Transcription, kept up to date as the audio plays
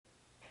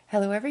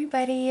Hello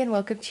everybody and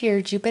welcome to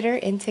your Jupiter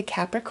into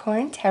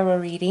Capricorn tarot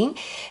reading.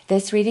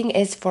 This reading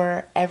is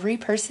for every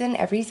person,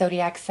 every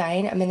zodiac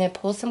sign. I'm going to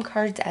pull some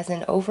cards as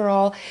an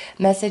overall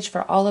message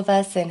for all of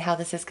us and how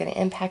this is going to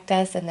impact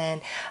us, and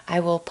then I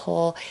will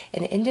pull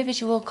an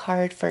individual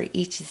card for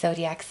each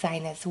zodiac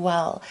sign as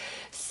well.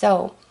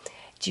 So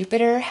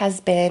Jupiter has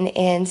been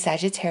in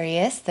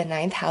Sagittarius, the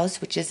ninth house,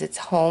 which is its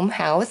home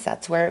house.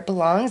 That's where it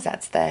belongs.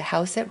 That's the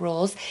house it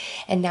rules.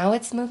 And now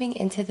it's moving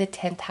into the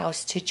 10th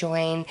house to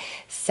join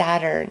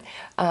Saturn,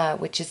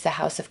 which is the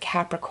house of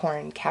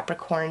Capricorn.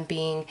 Capricorn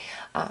being,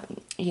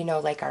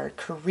 like our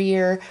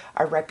career,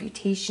 our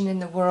reputation in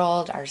the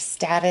world, our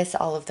status,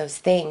 all of those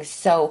things.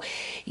 So,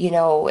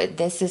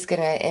 this is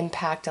going to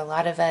impact a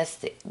lot of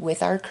us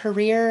with our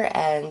career,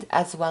 and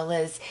as well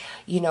as,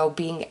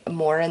 being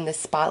more in the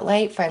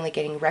spotlight, finally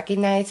getting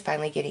recognized,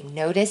 finally getting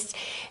noticed,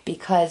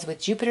 because with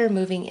Jupiter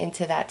moving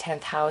into that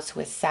 10th house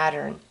with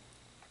Saturn,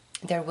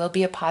 there will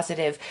be a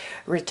positive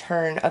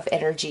return of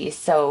energy.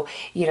 So,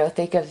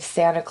 think of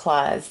Santa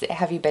Claus.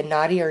 Have you been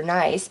naughty or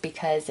nice?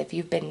 Because if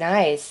you've been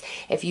nice,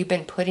 if you've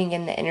been putting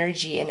in the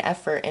energy and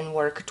effort and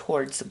work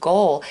towards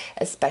goal,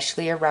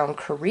 especially around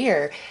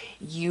career,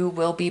 you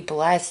will be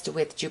blessed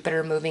with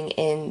Jupiter moving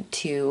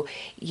into,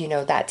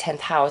 that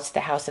 10th house,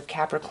 the house of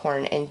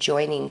Capricorn, and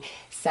joining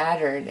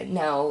Saturn.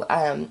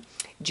 Now,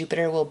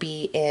 Jupiter will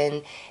be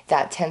in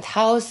that 10th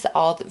house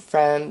all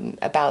from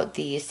about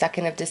the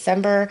 2nd of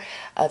December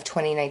of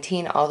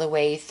 2019 all the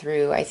way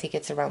through, I think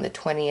it's around the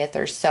 20th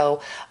or so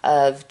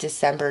of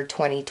December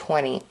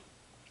 2020.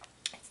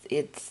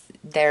 It's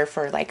there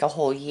for like a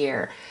whole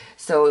year.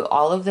 So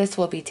all of this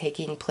will be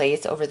taking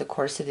place over the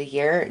course of the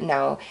year.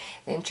 Now,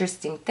 the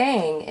interesting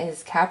thing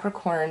is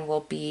Capricorn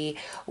will be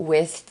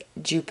with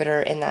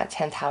Jupiter in that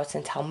 10th house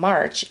until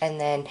March, and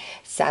then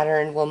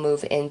Saturn will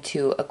move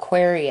into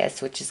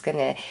Aquarius, which is going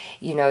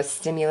to,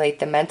 stimulate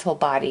the mental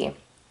body.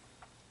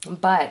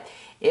 But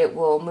it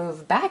will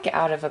move back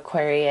out of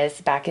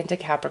Aquarius back into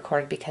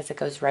Capricorn because it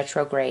goes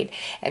retrograde,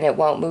 and it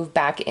won't move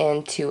back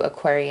into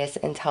Aquarius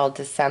until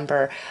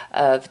December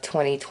of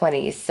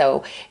 2020.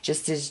 So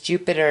just as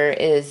Jupiter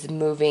is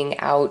moving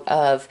out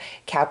of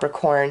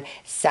Capricorn,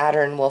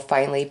 Saturn will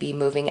finally be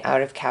moving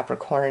out of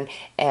Capricorn,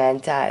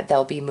 and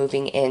they'll be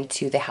moving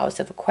into the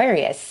house of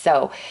Aquarius.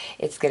 So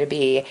it's going to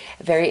be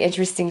a very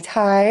interesting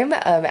time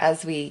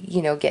as we,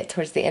 get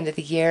towards the end of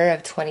the year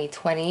of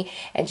 2020,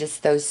 and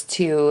just those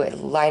two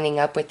lining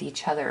up with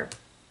each other.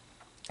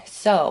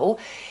 So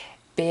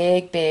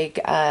big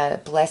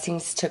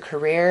blessings to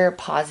career,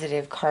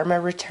 positive karma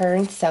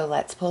return. So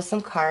let's pull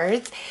some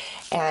cards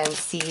and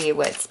see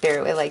what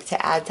Spirit would like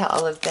to add to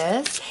all of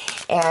this.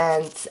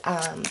 And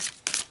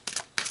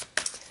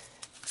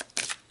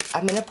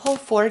I'm going to pull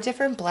 4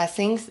 different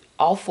blessings.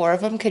 All 4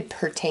 of them could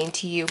pertain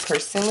to you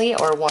personally,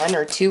 or 1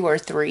 or 2 or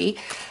 3.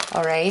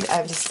 All right.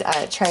 I'm just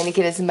trying to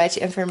get as much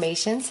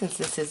information since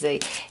this is a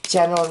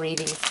general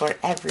reading for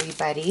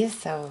everybody.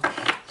 So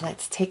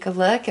let's take a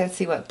look and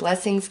see what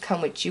blessings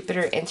come with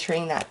Jupiter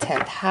entering that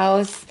 10th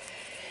house.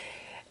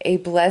 A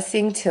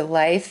blessing to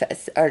life,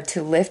 or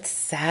to lift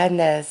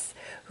sadness.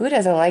 Who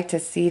doesn't like to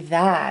see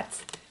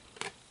that?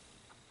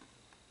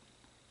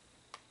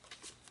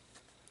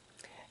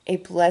 A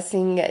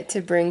blessing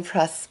to bring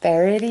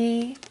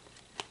prosperity.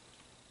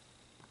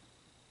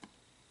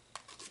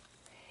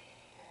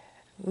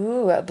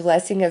 Ooh, a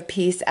blessing of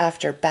peace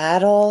after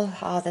battle.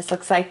 Oh, this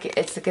looks like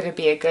it's going to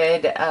be a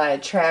good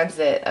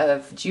transit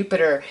of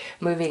Jupiter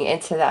moving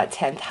into that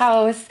 10th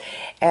house.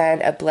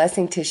 And a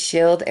blessing to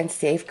shield and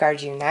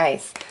safeguard you.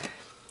 Nice.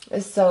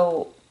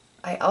 So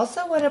I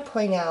also want to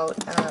point out,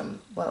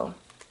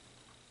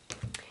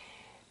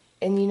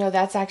 and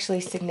that's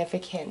actually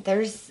significant.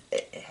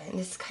 And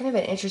it's kind of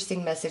an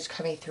interesting message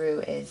coming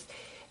through, is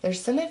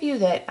there's some of you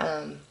that,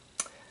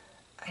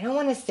 I don't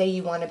want to say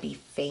you want to be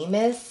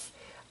famous,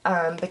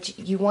 but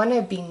you want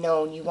to be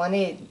known. You want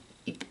to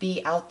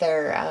be out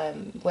there,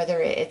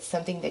 whether it's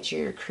something that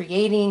you're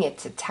creating,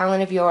 it's a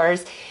talent of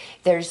yours.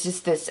 There's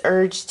just this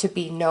urge to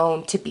be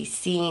known, to be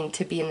seen,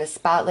 to be in the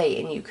spotlight,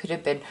 and you could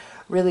have been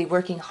really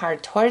working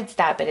hard towards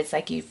that, but it's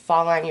like you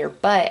fall on your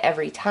butt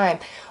every time.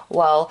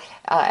 Well,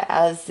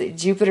 as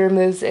Jupiter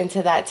moves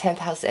into that 10th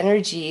house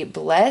energy,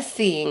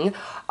 blessing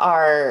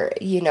our,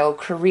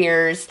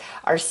 careers,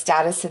 our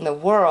status in the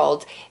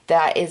world,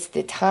 that is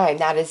the time,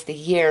 that is the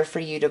year for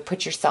you to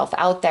put yourself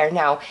out there.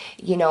 Now,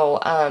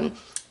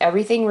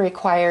 everything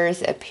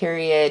requires a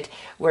period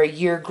where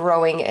you're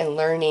growing and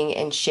learning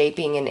and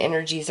shaping, and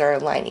energies are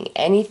aligning.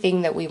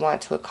 Anything that we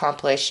want to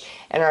accomplish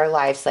in our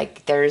lives,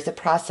 like, there is a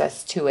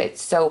process to it.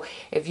 So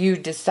if you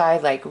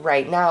decide, like,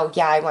 right now,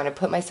 yeah, I want to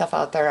put myself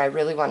out there, I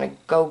really want to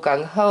go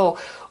gung-ho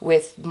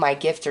with my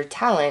gift or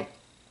talent,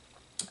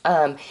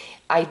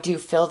 I do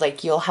feel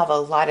like you'll have a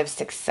lot of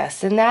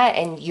success in that,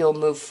 and you'll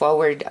move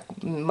forward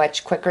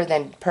much quicker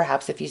than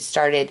perhaps if you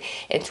started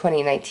in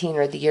 2019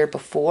 or the year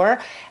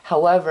before.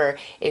 However,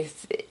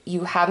 if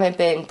you haven't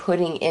been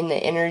putting in the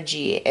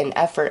energy and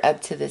effort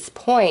up to this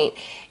point,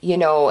 you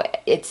know,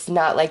 it's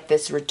not like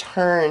this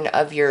return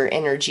of your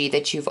energy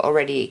that you've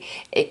already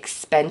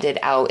expended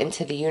out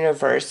into the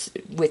universe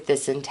with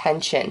this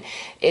intention.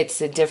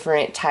 It's a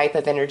different type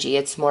of energy.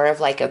 It's more of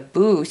like a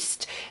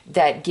boost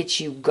that gets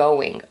you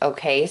going,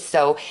 okay?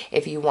 So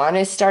if you want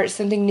to start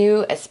something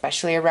new,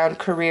 especially around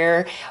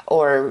career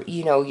or,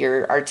 you know,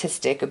 your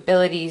artistic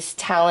abilities,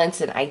 talents,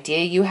 and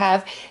idea you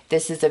have,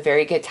 this is a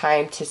very good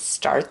time to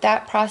start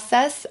that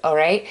process, all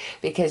right?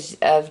 Because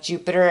of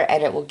Jupiter,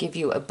 and it will give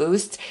you a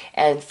boost.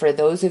 And for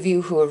those of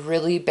you who have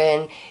really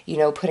been, you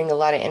know, putting a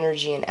lot of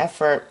energy and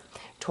effort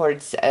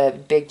towards a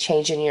big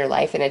change in your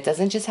life, and it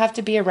doesn't just have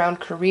to be around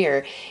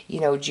career, you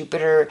know,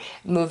 Jupiter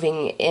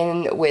moving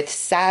in with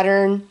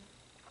Saturn,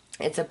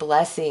 it's a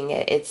blessing.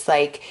 It's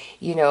like,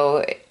 you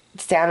know,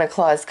 Santa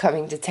Claus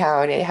coming to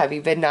town. And have you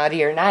been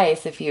naughty or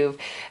nice? If you've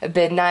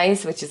been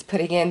nice, which is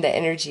putting in the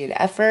energy and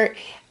effort,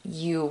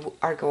 you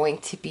are going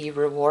to be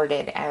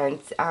rewarded. And,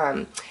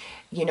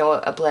 you know,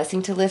 a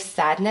blessing to lift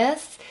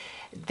sadness.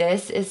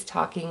 This is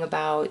talking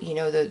about, you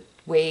know, the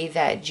way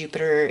that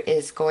Jupiter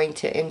is going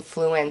to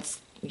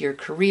influence your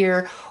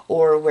career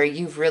or where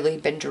you've really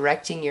been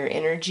directing your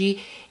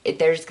energy.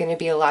 There's going to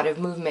be a lot of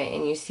movement,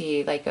 and you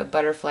see like a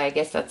butterfly. I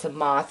guess that's a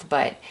moth,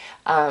 but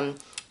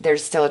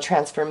there's still a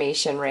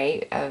transformation,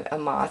 right? A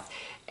moth.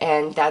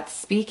 And that's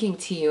speaking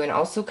to you, and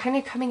also kind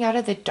of coming out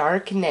of the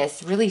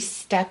darkness, really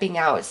stepping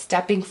out,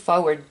 stepping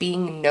forward,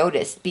 being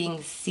noticed,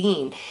 being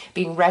seen,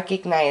 being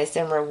recognized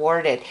and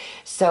rewarded.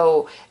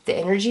 So the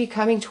energy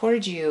coming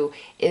towards you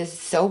is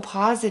so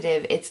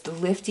positive. It's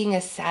lifting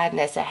a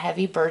sadness, a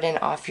heavy burden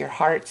off your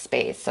heart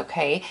space,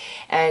 okay?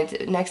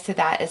 And next to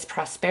that is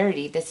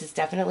prosperity. This is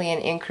definitely an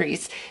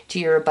increase to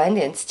your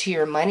abundance, to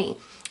your money.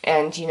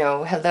 And, you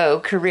know, hello,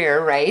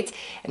 career, right?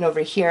 And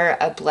over here,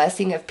 a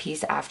blessing of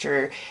peace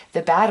after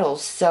the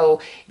battles. So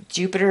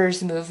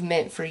Jupiter's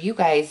movement for you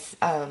guys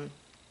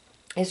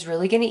is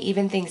really going to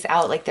even things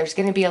out. Like there's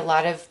going to be a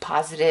lot of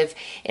positive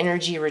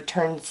energy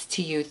returns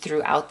to you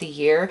throughout the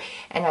year.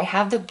 And I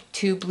have the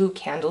two blue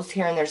candles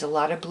here, and there's a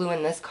lot of blue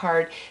in this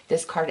card,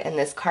 and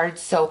this card.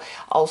 So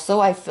also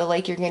I feel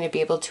like you're going to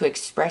be able to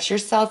express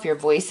yourself. Your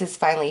voice is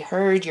finally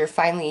heard. You're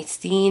finally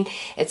seen.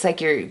 It's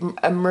like you're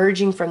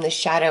emerging from the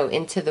shadow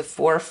into the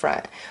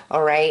forefront.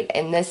 All right.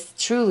 And this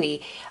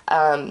truly,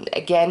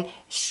 again,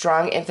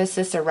 strong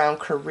emphasis around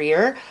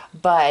career,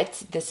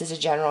 but this is a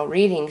general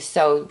reading.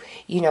 So,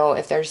 you know,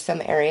 if there's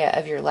some area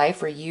of your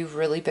life where you've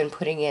really been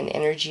putting in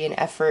energy and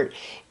effort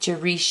to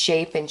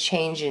reshape and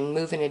change and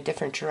move in a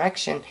different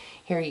direction,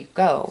 here you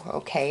go.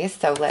 Okay,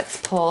 so let's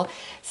pull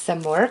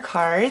some more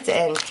cards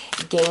and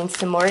gain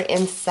some more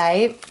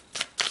insight.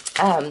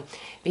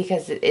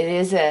 Because it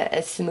is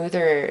a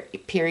smoother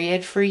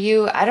period for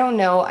you. I don't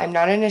know, I'm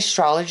not an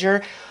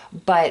astrologer,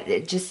 but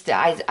it just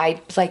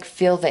I like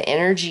feel the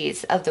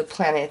energies of the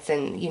planets,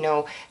 and you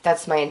know,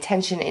 that's my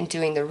intention in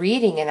doing the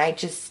reading. And I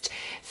just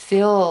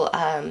feel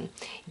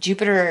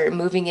Jupiter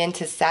moving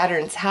into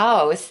Saturn's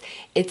house.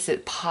 It's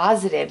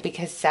positive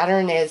because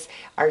Saturn is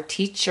our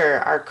teacher,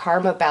 our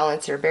karma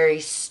balancer,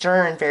 very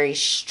stern, very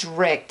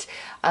strict.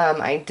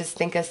 I just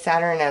think of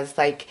Saturn as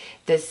like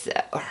this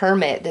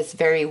hermit, this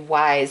very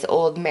wise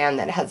old man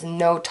that has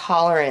no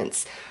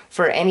tolerance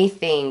for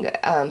anything,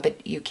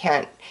 but you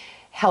can't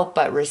help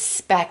but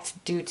respect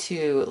due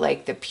to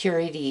like the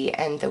purity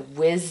and the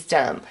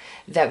wisdom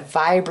that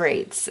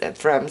vibrates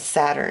from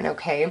Saturn,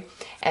 okay?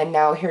 And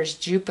now here's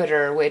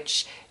Jupiter,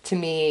 which to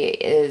me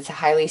is a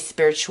highly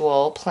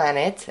spiritual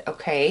planet,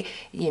 okay?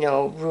 You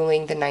know,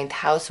 ruling the ninth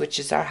house, which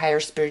is our higher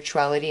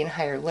spirituality and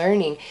higher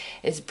learning,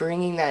 is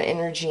bringing that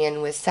energy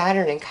in with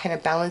Saturn and kind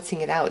of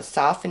balancing it out,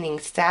 softening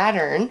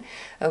Saturn,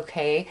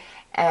 okay?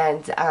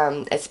 And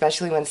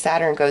especially when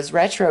Saturn goes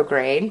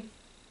retrograde,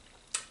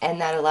 and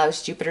that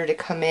allows Jupiter to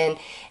come in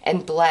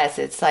and bless.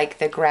 It's like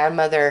the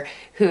grandmother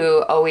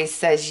who always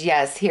says,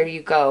 yes, here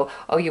you go.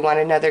 Oh, you want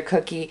another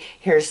cookie?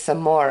 Here's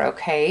some more,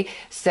 okay?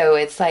 So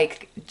it's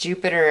like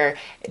Jupiter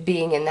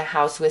being in the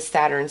house with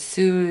Saturn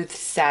soothes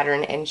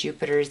Saturn, and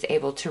Jupiter is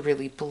able to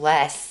really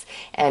bless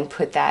and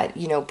put that,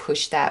 you know,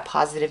 push that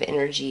positive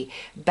energy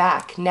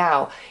back.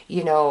 Now,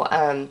 you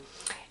know,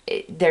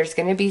 there's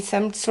going to be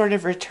some sort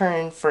of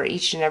return for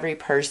each and every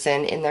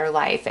person in their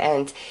life,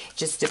 and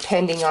just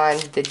depending on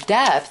the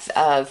depth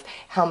of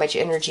how much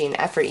energy and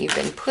effort you've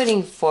been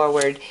putting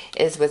forward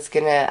is what's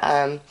going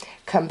to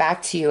come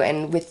back to you.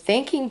 And with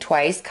thinking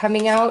twice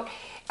coming out,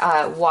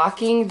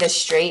 walking the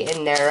straight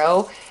and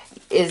narrow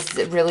is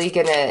really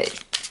going to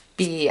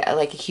be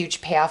like a huge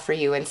payoff for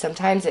you. And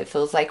sometimes it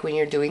feels like when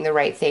you're doing the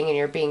right thing and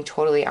you're being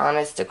totally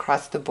honest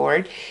across the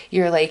board,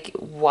 you're like,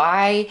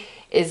 why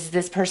is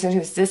this person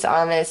who's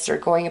dishonest or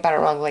going about it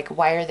wrong, like,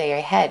 why are they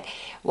ahead?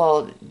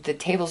 Well, the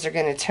tables are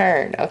going to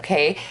turn,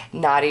 okay?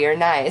 Naughty or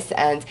nice.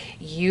 And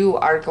you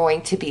are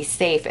going to be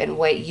safe. And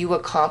what you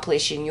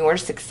accomplish in your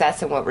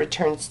success and what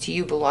returns to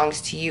you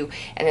belongs to you.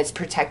 And it's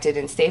protected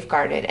and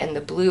safeguarded. And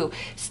the blue,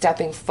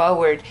 stepping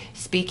forward,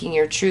 speaking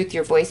your truth,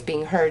 your voice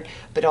being heard.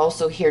 But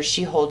also here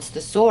she holds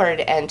the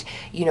sword. And,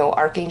 you know,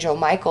 Archangel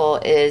Michael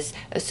is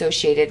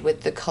associated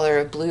with the color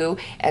of blue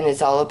and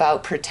is all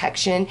about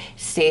protection,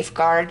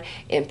 safeguard,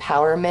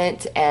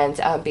 empowerment,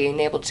 and being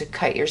able to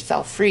cut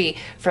yourself free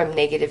from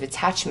negative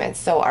attachments.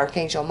 So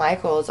Archangel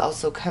Michael is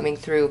also coming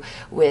through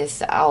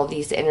with all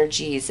these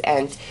energies,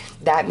 and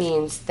that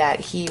means that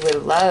he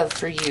would love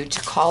for you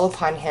to call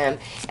upon him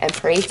and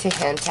pray to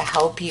him to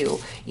help you,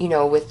 you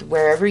know, with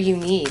wherever you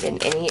need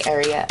in any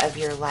area of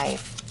your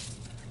life.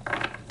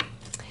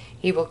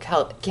 He will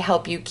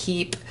help you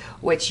keep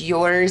what's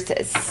yours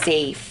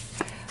safe.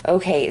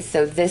 Okay,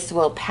 so this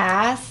will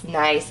pass.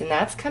 Nice. And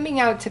that's coming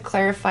out to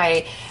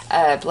clarify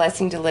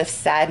blessing to lift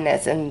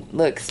sadness. And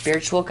look,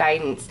 spiritual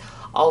guidance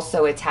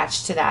also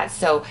attached to that.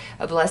 So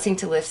a blessing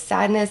to lift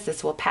sadness.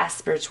 This will pass,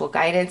 spiritual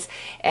guidance.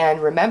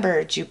 And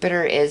remember,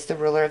 Jupiter is the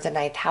ruler of the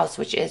ninth house,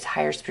 which is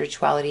higher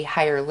spirituality,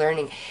 higher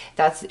learning.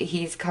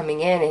 He's coming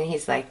in and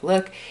he's like,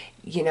 look,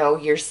 you know,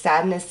 your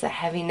sadness, the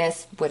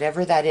heaviness,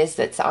 whatever that is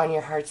that's on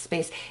your heart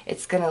space,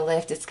 it's going to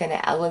lift, it's going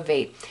to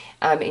elevate.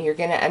 And you're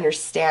going to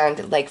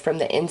understand, like, from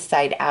the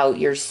inside out,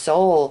 your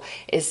soul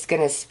is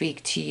going to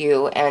speak to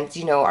you. And,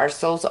 you know, our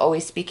soul's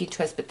always speaking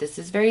to us, but this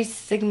is very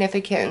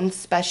significant and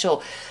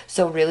special.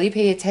 So really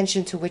pay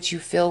attention to what you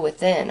feel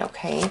within,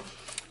 okay?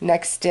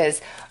 Next is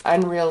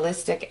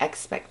unrealistic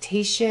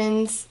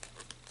expectations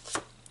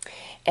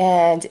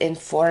and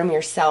inform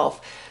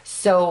yourself.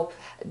 So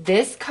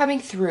this coming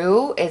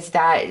through is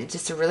that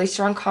just a really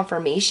strong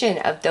confirmation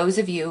of those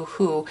of you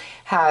who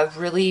have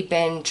really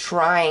been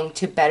trying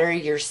to better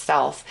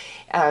yourself,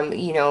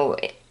 you know,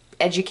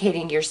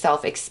 educating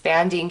yourself,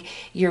 expanding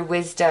your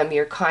wisdom,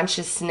 your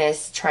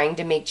consciousness, trying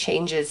to make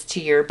changes to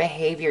your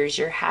behaviors,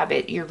 your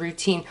habit, your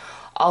routine,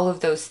 all of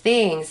those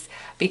things,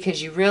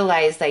 because you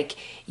realize, like,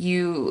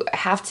 you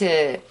have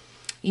to,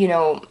 you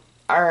know,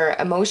 our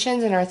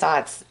emotions and our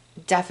thoughts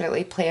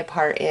definitely play a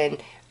part in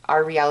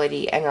our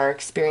reality and our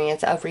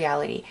experience of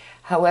reality.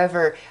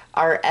 However,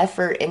 our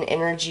effort and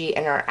energy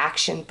and our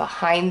action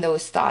behind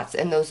those thoughts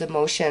and those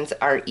emotions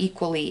are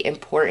equally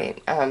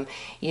important.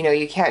 You know,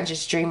 you can't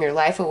just dream your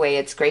life away.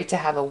 It's great to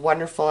have a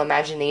wonderful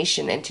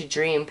imagination and to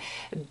dream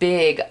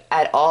big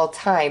at all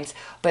times,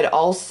 but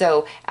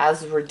also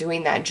as we're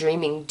doing that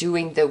dreaming,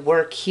 doing the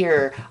work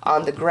here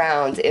on the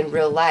ground in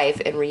real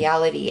life, in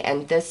reality.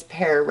 And this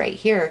pair right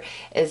here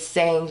is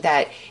saying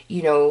that,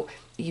 you know,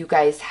 you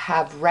guys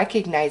have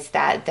recognized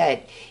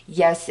that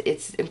yes,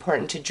 it's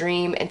important to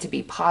dream and to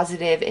be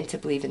positive and to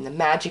believe in the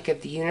magic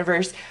of the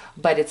universe,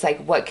 but it's like,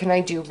 what can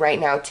I do right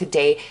now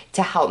today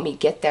to help me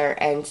get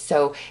there? And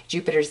so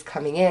Jupiter's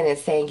coming in and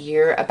saying,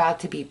 you're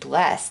about to be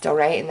blessed, all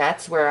right? And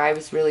that's where I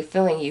was really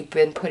feeling you've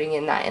been putting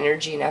in that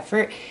energy and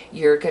effort.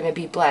 You're going to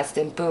be blessed,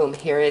 and boom,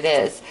 here it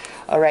is.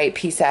 All right,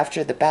 peace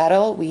after the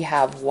battle. We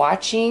have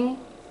watching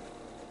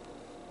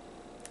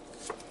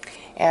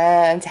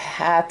and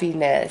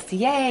happiness.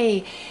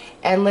 Yay!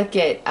 And look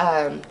at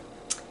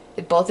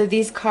both of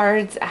these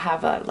cards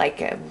have a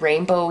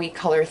rainbowy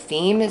color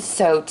theme.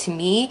 So to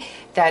me,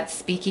 that's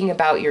speaking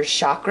about your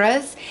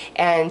chakras,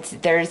 and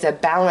there's a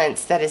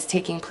balance that is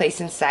taking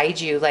place inside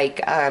you.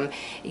 Like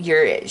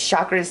your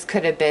chakras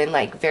could have been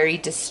like very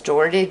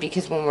distorted,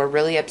 because when we're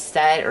really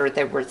upset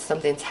or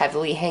something's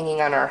heavily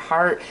hanging on our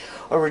heart,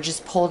 or we're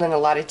just pulled in a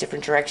lot of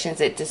different directions,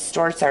 it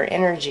distorts our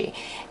energy.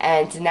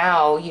 And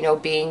now, you know,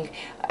 being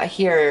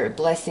here,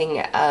 blessing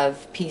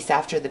of peace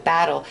after the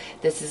battle,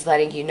 this is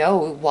letting you know,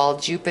 while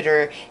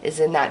Jupiter is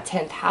in that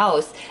 10th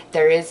house,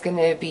 there is going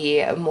to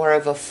be more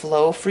of a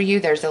flow for you.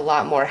 There's a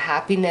lot more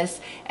happiness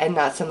and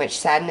not so much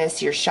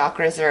sadness. Your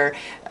chakras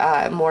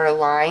are more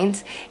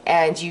aligned,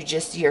 and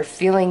you're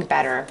feeling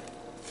better.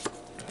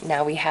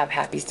 Now we have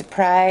happy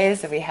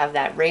surprise, and we have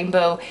that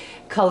rainbow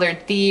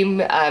colored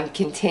theme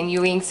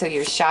continuing. So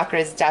your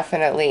chakras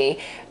definitely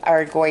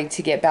are going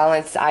to get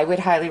balanced. I would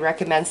highly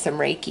recommend some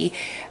Reiki.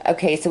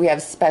 Okay, so we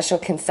have special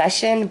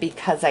concession,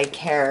 because I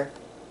care.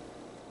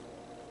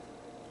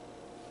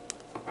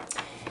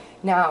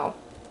 Now,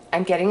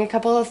 I'm getting a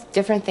couple of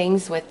different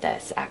things with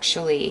this,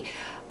 actually.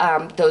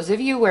 Those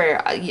of you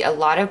where a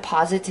lot of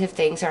positive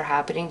things are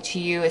happening to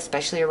you,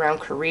 especially around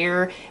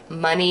career,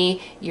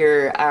 money,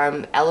 you're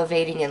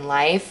elevating in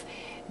life,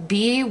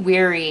 be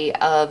wary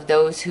of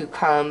those who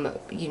come,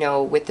 you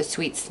know, with the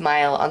sweet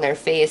smile on their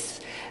face,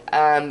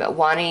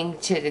 wanting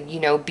to, you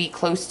know, be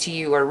close to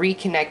you or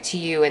reconnect to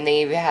you, and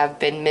they have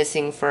been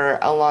missing for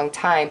a long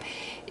time.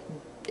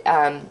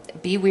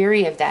 be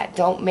weary of that.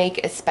 Don't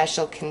make a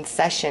special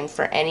concession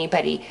for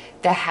anybody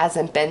that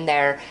hasn't been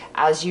there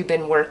as you've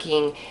been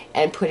working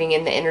and putting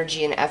in the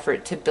energy and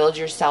effort to build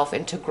yourself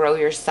and to grow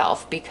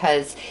yourself,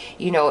 because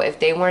if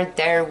they weren't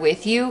there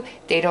with you,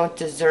 they don't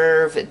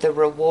deserve the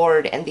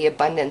reward and the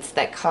abundance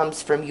that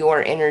comes from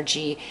your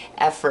energy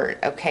effort.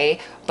 Okay,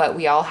 but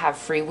we all have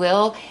free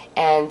will,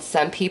 and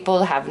some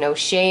people have no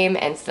shame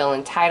and feel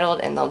entitled,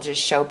 and they'll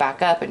just show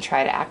back up and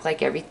try to act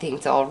like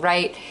everything's all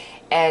right.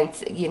 And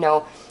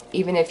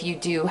even if you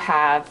do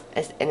have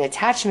an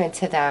attachment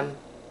to them,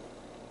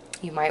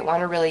 you might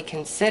want to really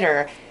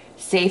consider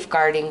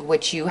safeguarding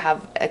what you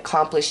have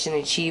accomplished and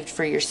achieved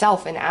for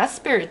yourself, and ask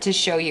Spirit to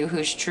show you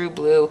who's true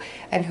blue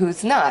and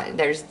who's not.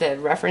 There's the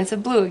reference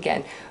of blue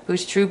again.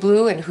 Who's true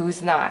blue and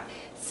who's not.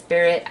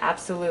 Spirit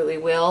absolutely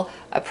will.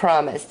 I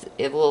promise.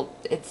 It will.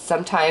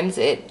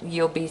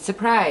 You'll be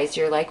surprised.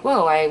 You're like,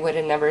 whoa, I would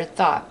have never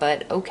thought,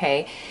 but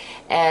okay.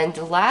 And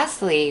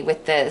lastly,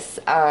 with this,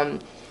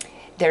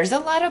 there's a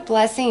lot of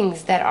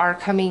blessings that are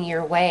coming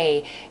your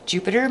way.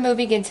 Jupiter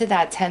moving into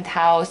that 10th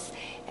house.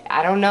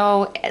 I don't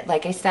know,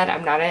 like I said,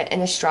 I'm not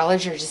an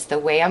astrologer, just the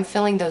way I'm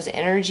feeling those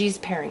energies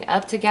pairing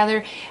up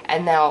together,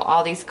 and now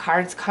all these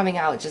cards coming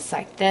out just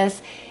like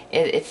this.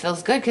 It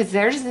feels good, because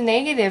there's the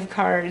negative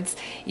cards,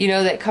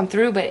 that come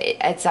through, but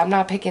I'm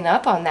not picking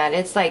up on that.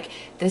 It's like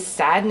the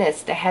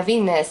sadness, the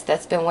heaviness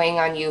that's been weighing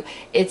on you,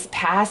 it's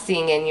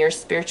passing, and your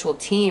spiritual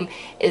team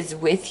is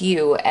with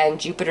you,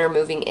 and Jupiter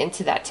moving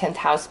into that 10th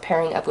house,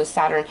 pairing up with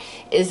Saturn,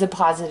 is a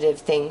positive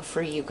thing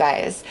for you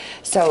guys.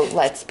 So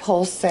let's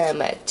pull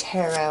some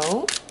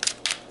tarot.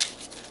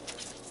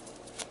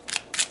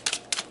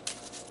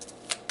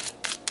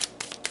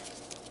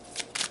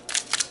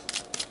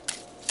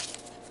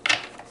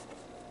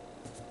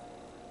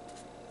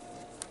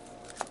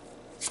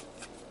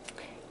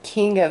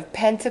 King of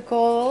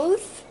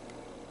Pentacles,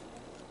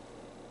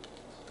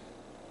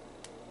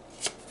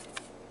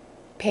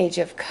 Page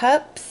of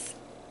Cups,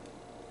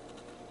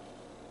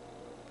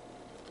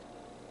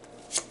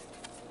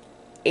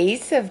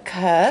 Ace of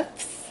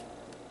Cups,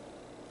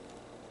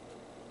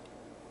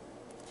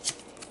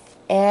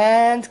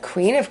 and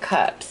Queen of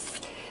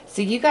Cups.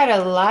 So you got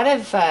a lot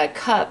of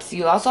cups.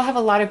 You also have a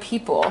lot of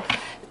people.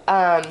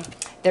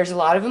 There's a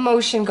lot of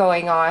emotion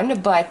going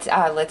on, but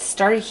let's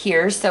start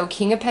here. So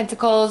King of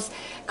Pentacles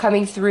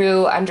coming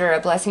through under a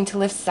blessing to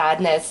lift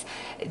sadness.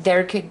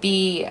 There could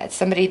be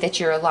somebody that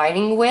you're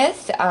aligning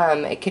with.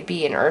 It could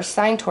be an earth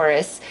sign,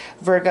 Taurus,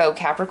 Virgo,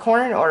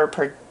 Capricorn, or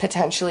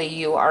potentially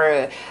you are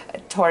a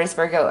Taurus,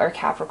 Virgo, or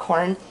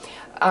Capricorn.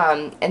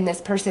 And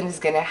this person is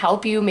going to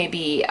help you,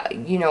 maybe,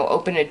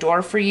 open a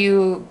door for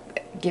you,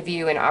 give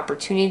you an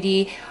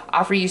opportunity,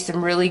 offer you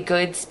some really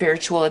good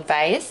spiritual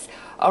advice.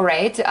 All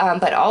right.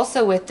 But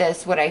also with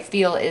this, what I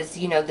feel is,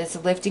 this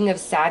lifting of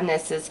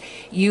sadness is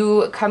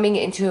you coming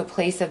into a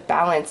place of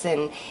balance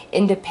and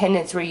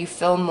independence where you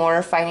feel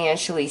more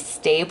financially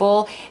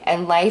stable,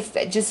 and life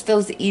just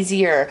feels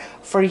easier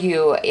for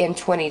you in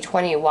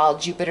 2020 while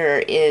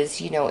Jupiter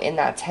is, in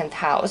that 10th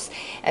house.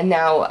 And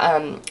now,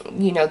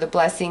 the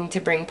blessing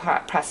to bring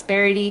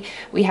prosperity.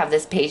 We have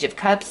this Page of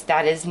Cups.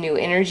 That is new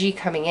energy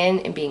coming in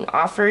and being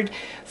offered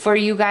for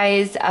you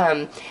guys.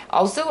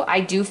 Also,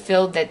 I do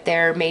feel that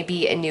there may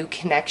be a new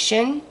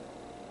connection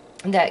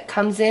that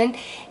comes in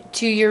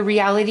to your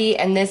reality,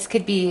 and this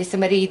could be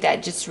somebody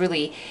that just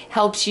really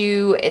helps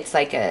you. It's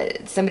like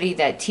somebody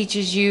that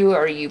teaches you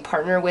or you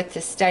partner with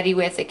to study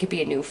with. It could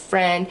be a new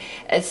friend,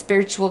 a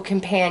spiritual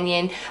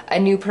companion, a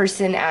new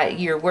person at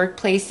your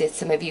workplace.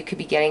 Some of you could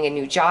be getting a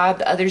new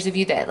job. Others of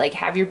you that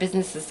have your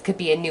businesses, could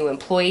be a new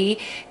employee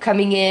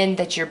coming in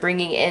that you're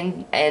bringing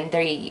in, and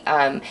they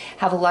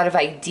have a lot of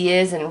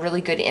ideas and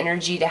really good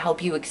energy to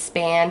help you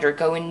expand or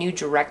go in new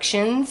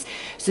directions.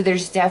 So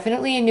there's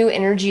definitely a new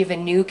energy of a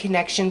new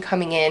connection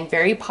coming in.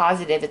 Very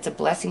positive. It's a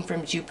blessing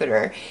from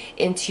Jupiter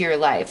into your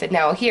life. And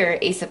now here,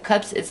 Ace of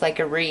Cups is like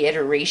a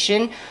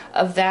reiteration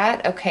of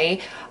that. Okay.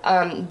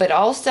 But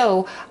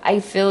also I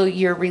feel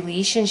your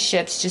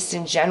relationships just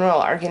in general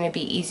are going to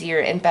be easier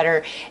and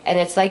better. And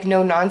it's like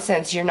no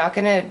nonsense. You're not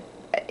going to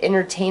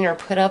entertain or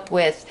put up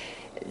with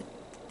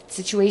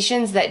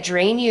situations that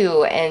drain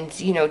you and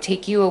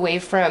take you away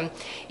from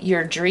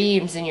your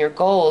dreams and your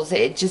goals.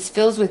 It just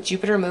feels, with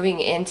Jupiter moving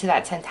into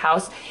that 10th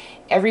house,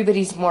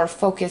 everybody's more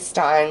focused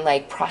on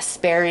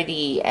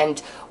prosperity and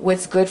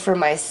what's good for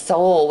my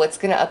soul, what's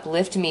going to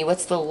uplift me,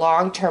 what's the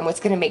long term, what's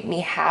going to make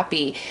me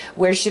happy,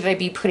 where should I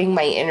be putting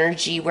my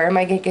energy, where am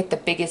I going to get the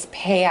biggest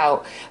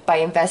payout by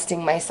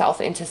investing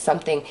myself into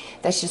something.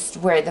 That's just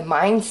where the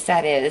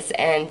mindset is.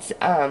 And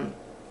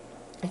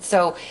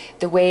so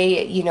the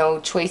way,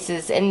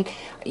 choices, and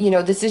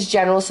this is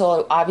general,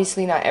 so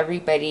obviously not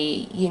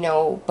everybody,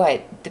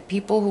 but the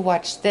people who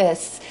watch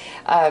this,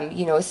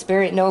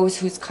 Spirit knows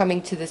who's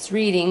coming to this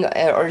reading,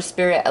 or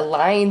Spirit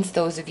aligns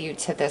those of you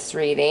to this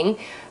reading,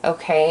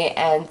 okay?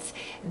 And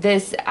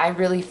this, I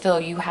really feel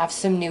you have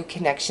some new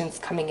connections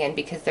coming in,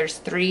 because there's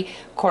 3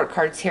 court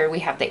cards here. We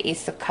have the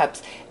Ace of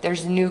Cups.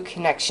 There's new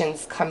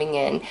connections coming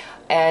in,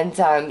 and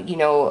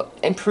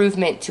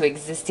improvement to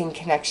existing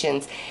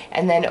connections.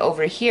 And then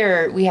over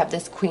here we have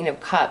this Queen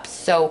of Cups.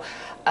 So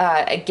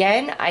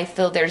again, I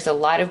feel there's a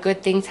lot of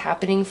good things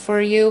happening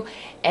for you,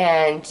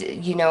 and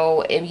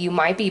you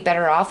might be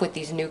better off with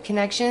these new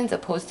connections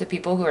opposed to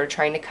people who are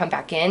trying to come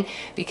back in,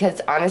 because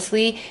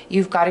honestly,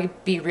 you've got to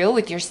be real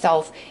with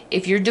yourself.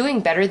 If you're doing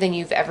better than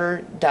you've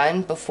ever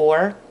done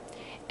before,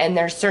 and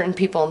there's certain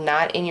people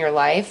not in your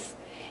life,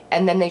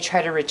 and then they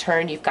try to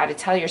return, you've got to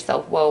tell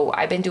yourself, whoa,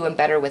 I've been doing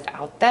better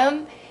without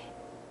them,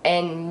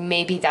 and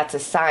maybe that's a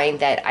sign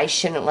that I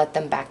shouldn't let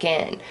them back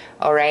in.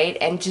 All right,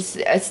 and just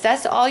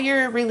assess all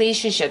your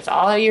relationships,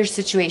 all your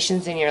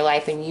situations in your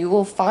life, and you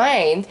will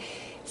find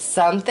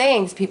some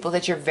things, people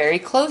that you're very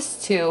close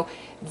to,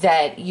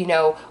 that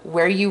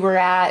where you were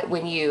at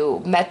when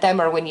you met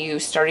them, or when you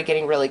started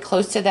getting really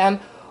close to them,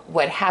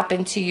 what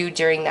happened to you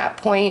during that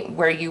point,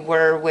 where you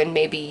were when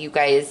maybe you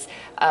guys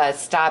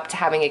stopped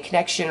having a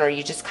connection, or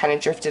you just kind of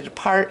drifted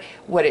apart,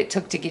 what it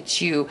took to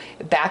get you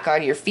back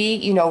on your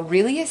feet.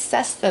 Really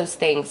assess those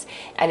things.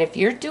 And if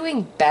you're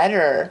doing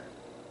better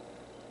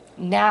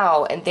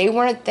now and they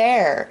weren't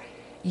there,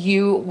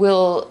 you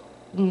will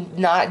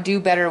not do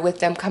better with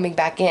them coming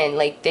back in.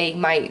 Like, they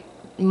might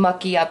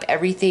mucky up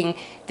everything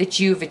that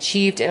you've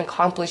achieved and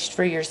accomplished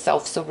for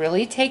yourself. So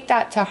really take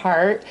that to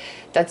heart.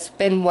 That's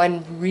been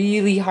one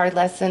really hard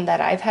lesson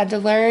that I've had to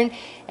learn,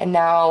 and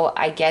now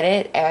I get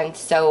it. And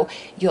so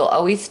you'll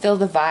always feel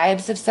the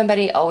vibes of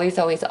somebody, always,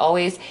 always,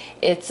 always.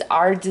 It's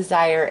our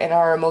desire and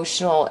our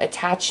emotional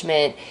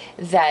attachment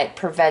that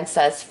prevents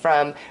us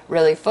from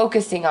really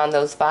focusing on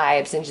those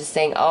vibes and just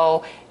saying,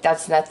 oh,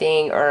 that's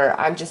nothing, or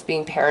I'm just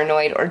being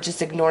paranoid, or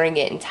just ignoring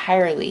it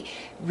entirely.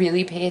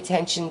 Really pay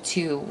attention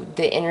to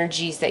the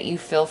energies that you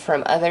feel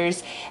from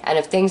others, and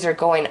if things are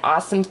going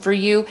awesome for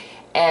you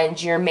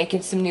and you're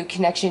making some new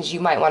connections,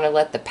 you might want to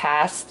let the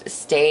past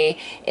stay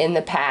in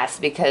the past,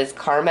 because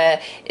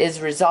karma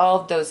is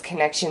resolved. Those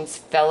connections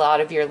fell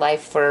out of your life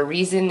for a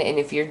reason, and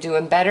if you're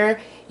doing better,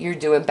 you're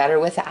doing better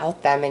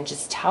without them, and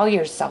just tell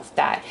yourself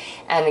that.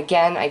 And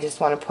again, I just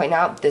want to point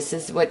out, this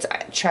is what's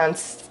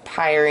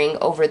transpiring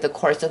over the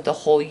course of the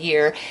whole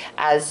year,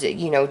 as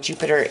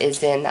Jupiter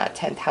is in that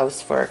 10th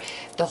house for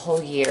the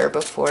whole year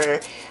before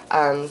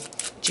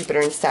Jupiter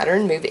and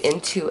Saturn move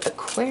into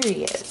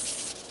Aquarius.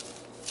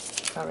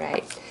 All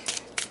right.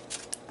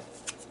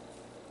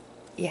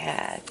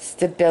 Yeah,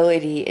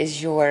 stability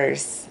is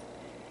yours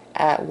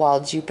while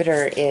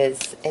Jupiter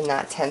is in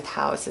that 10th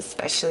house,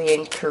 especially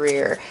in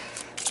career.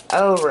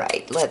 All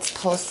right, let's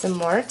pull some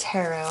more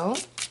tarot.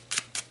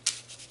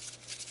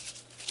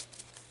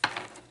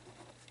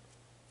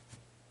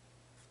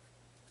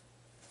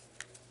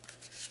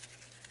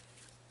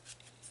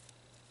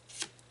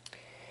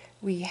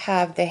 We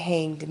have the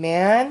Hanged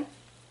Man.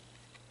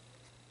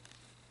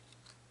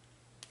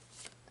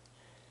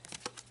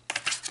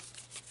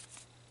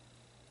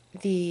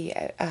 The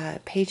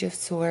Page of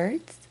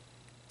Swords.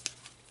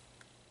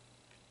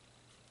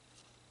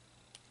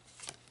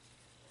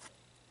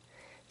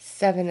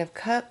 Seven of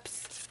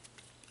Cups.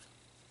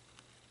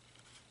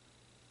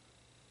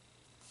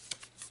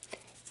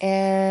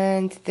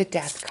 And the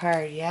Death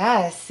card.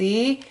 Yeah,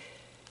 see?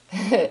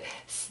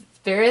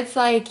 Spirit's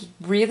like,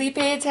 really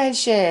pay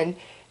attention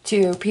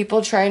to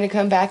people trying to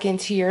come back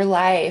into your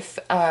life.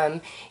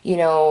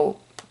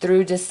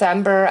 Through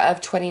December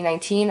of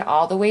 2019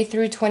 all the way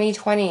through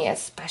 2020,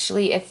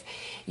 especially if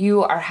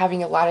you are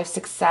having a lot of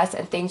success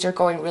and things are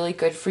going really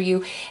good for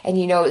you.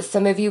 And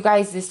some of you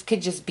guys, this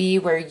could just be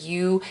where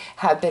you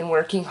have been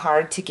working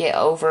hard to get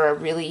over a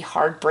really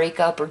hard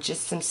breakup, or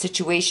just some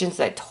situations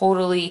that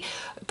totally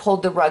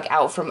pulled the rug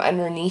out from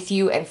underneath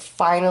you, and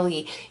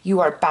finally you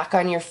are back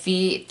on your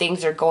feet.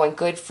 Things are going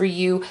good for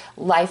you.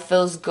 Life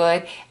feels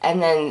good.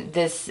 And then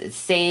this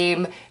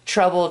same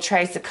trouble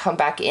tries to come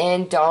back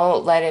in.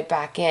 Don't let it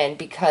back in,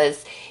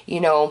 because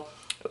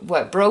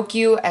what broke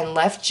you and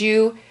left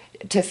you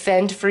to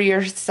fend for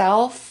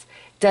yourself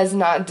does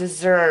not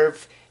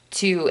deserve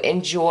to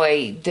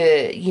enjoy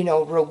the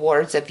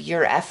rewards of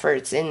your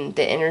efforts and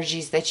the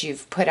energies that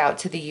you've put out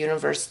to the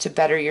universe to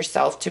better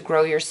yourself, to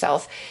grow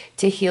yourself,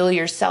 to heal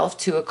yourself,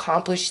 to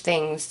accomplish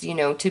things,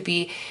 to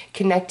be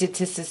connected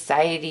to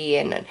society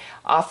and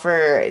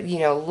offer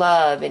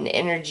love and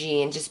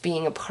energy and just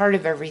being a part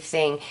of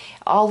everything.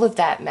 All of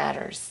that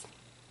matters.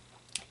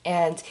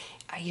 And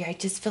I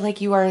just feel like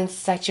you are in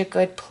such a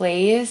good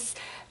place.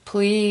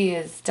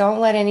 Please don't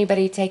let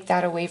anybody take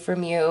that away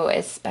from you,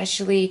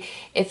 especially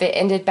if it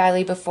ended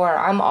badly before.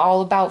 I'm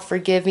all about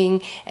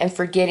forgiving and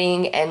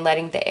forgetting and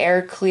letting the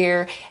air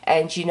clear,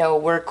 and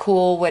we're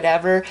cool,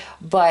 whatever.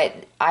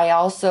 But I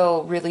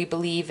also really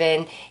believe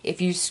in,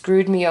 if you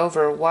screwed me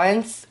over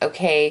once,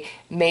 okay,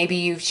 maybe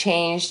you've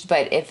changed,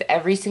 but if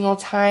every single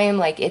time,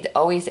 like, it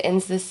always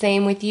ends the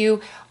same with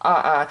you,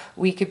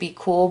 we could be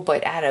cool,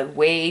 but at a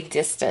way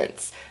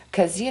distance.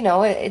 Because, you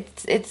know,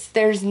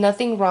 there's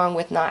nothing wrong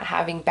with not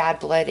having bad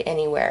blood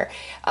anywhere.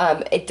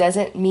 It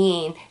doesn't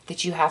mean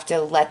that you have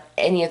to let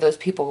any of those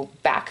people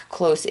back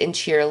close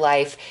into your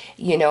life,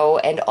 you know,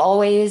 and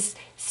always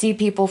see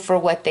people for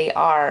what they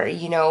are,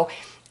 you know.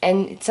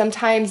 And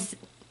sometimes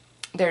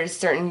there's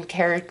certain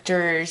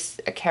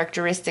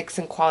characteristics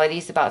and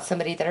qualities about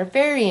somebody that are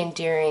very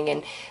endearing,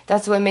 and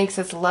that's what makes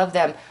us love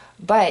them.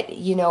 But,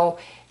 you know,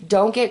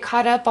 don't get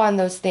caught up on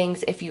those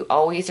things if you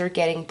always are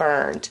getting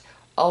burned.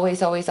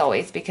 Always, always,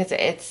 always, because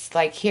it's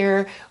like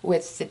here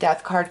with the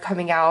death card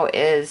coming out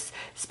is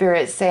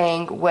Spirit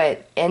saying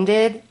what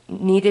ended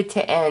needed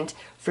to end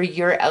for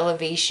your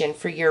elevation,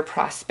 for your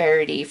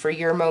prosperity, for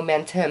your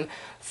momentum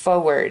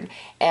forward.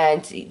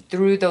 And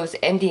through those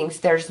endings,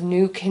 there's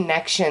new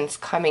connections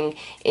coming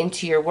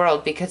into your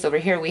world, because over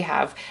here we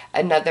have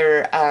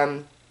another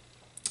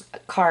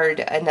card,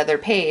 another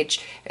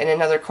page, and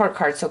another court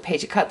card. So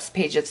Page of Cups,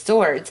 Page of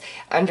Swords,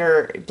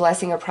 under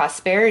blessing of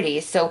prosperity.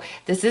 So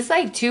this is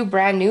like two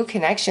brand new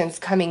connections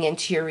coming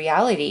into your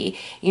reality.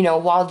 You know,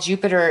 while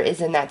Jupiter is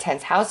in that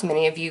 10th house,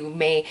 many of you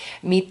may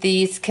meet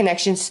these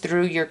connections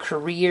through your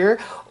career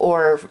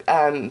or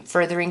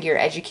furthering your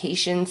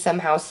education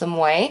somehow, some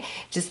way,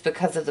 just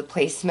because of the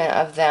placement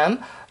of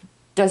them.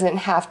 Doesn't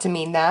have to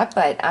mean that,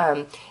 but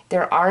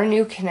there are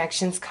new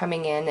connections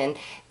coming in, and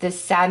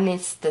this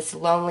sadness, this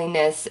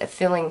loneliness,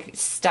 feeling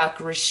stuck,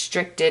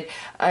 restricted,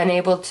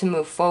 unable to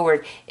move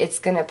forward, it's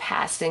going to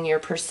pass, and your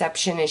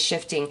perception is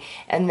shifting,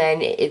 and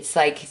then it's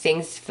like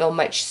things feel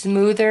much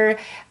smoother.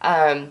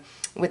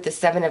 With the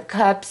Seven of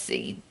Cups,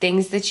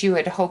 things that you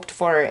had hoped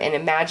for and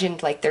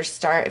imagined, like they're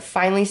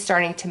finally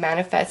starting to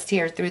manifest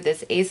here through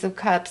this Ace of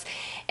Cups.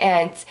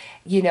 And,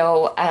 you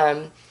know,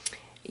 I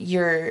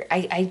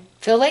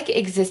feel like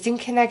existing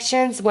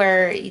connections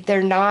where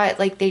they're not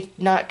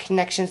not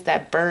connections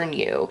that burn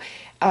you.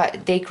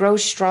 They grow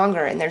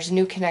stronger, and there's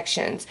new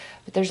connections,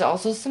 but there's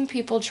also some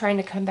people trying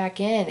to come back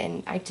in,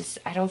 and I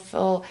don't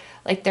feel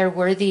like they're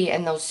worthy,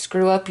 and they'll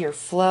screw up your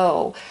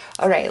flow.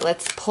 All right,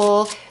 let's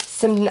pull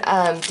some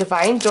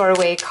divine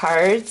doorway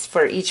cards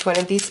for each one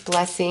of these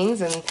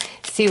blessings and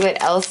see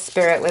what else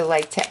Spirit would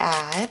like to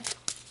add.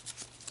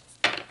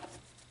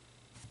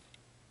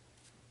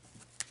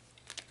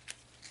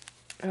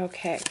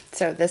 Okay,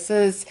 so this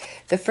is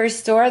the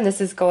first door, and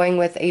this is going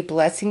with a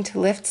blessing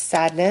to lift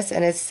sadness,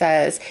 and it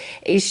says,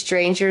 a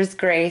stranger's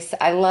grace.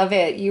 I love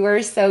it. You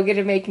are so going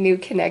to make new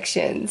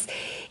connections.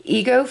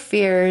 Ego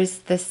fears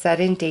the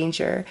sudden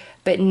danger,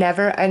 but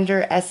never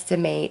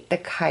underestimate the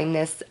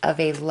kindness of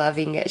a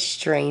loving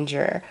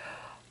stranger.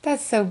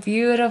 That's so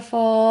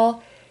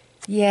beautiful.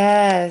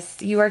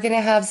 Yes, you are going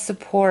to have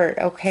support,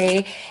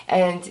 okay?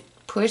 And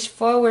push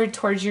forward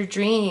towards your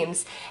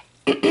dreams.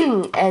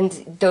 And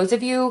those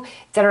of you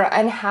that are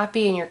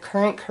unhappy in your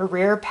current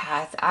career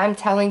path, I'm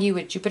telling you,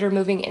 with Jupiter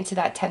moving into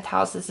that 10th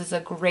house, this is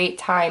a great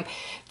time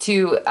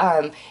to,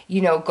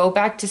 you know, go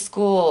back to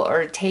school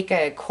or take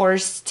a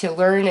course to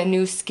learn a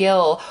new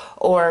skill,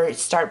 or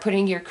start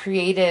putting your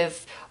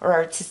creative or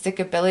artistic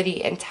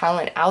ability and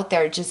talent out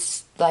there.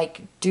 Just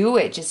like do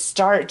it, just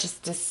start,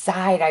 just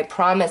decide. I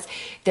promise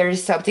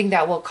there's something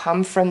that will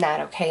come from that,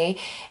 okay?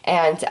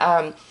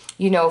 And,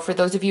 you know, for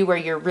those of you where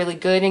you're really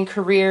good in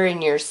career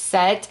and you're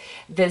set,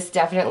 this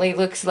definitely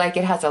looks like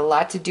it has a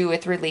lot to do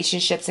with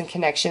relationships and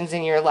connections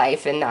in your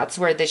life, and that's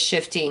where the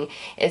shifting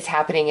is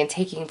happening and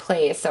taking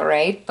place, all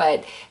right?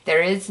 But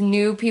there is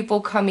new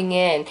people coming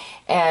in,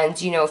 and,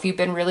 you know, if you've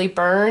been really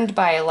burned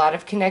by a lot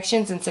of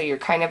connections, and so you're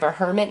kind of a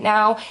hermit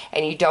now,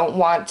 and you don't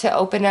want to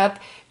open up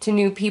to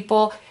new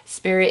people,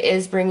 Spirit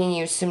is bringing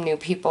you some new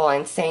people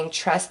and saying,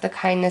 trust the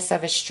kindness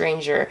of a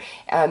stranger.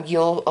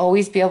 You'll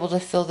always be able to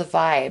feel the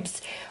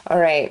vibes. All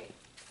right.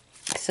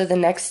 So the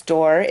next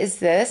door is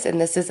this, and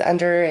this is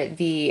under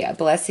the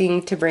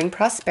blessing to bring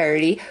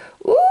prosperity.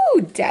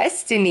 Ooh,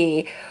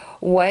 destiny.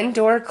 One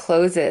door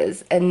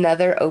closes,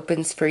 another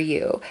opens for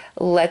you.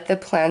 Let the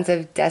plans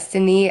of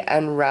destiny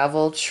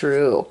unravel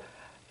true.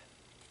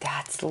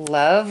 That's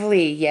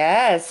lovely.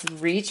 Yes,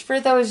 reach for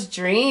those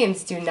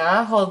dreams. Do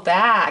not hold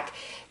back.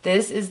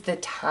 This is the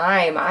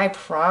time, I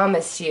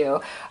promise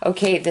you.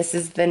 Okay, this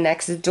is the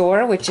next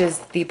door, which is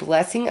the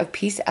blessing of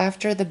peace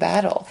after the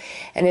battle.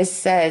 And it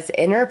says,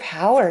 inner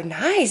power.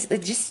 Nice.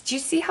 Just, do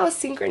you see how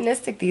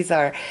synchronistic these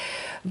are?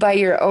 By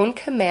your own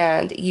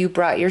command, you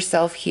brought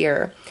yourself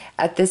here.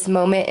 At this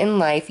moment in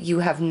life, you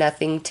have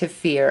nothing to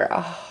fear.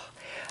 Oh,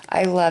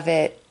 I love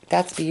it.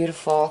 That's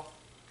beautiful.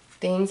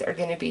 Things are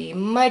going to be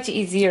much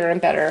easier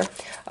and better.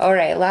 All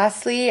right,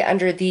 lastly,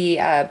 under the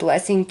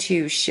blessing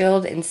to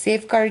shield and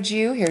safeguard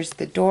you, here's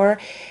the door.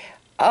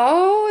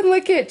 Oh,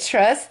 look at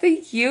trust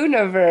the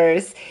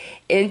universe.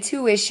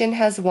 Intuition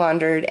has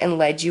wandered and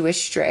led you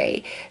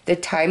astray. The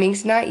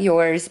timing's not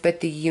yours,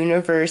 but the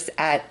universe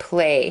at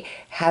play.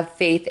 Have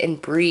faith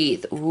and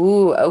breathe.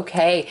 Ooh,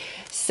 okay.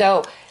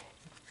 So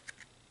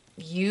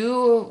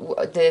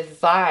the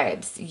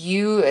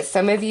vibes,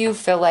 some of you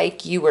feel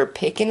like you were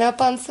picking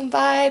up on some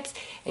vibes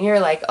and you're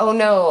like, oh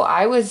no,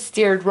 I was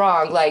steered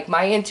wrong. Like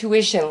my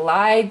intuition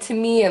lied to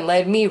me and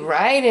led me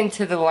right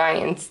into the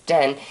lion's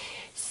den.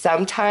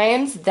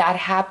 Sometimes that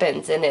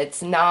happens, and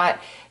it's not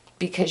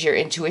because your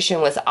intuition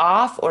was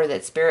off or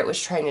that spirit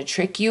was trying to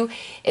trick you.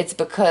 It's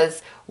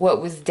because what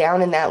was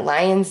down in that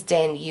lion's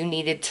den, you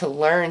needed to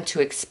learn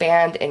to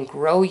expand and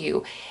grow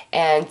you.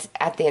 And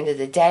at the end of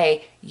the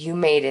day, you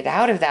made it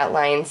out of that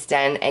lion's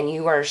den, and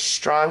you are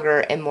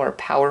stronger and more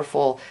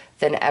powerful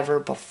than ever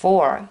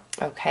before.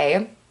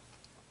 Okay?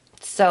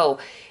 So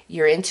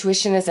your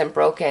intuition isn't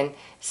broken.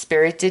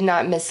 Spirit did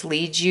not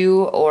mislead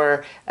you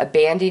or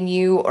abandon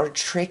you or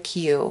trick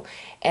you.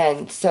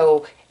 And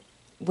so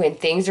when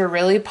things are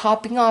really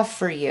popping off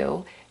for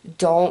you,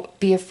 don't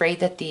be afraid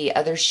that the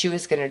other shoe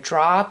is going to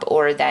drop,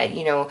 or that,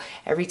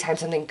 every time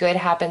something good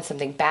happens,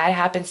 something bad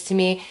happens to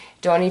me.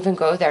 Don't even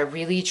go there.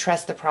 Really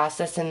trust the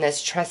process in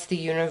this. Trust the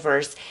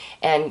universe,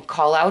 and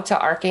call out to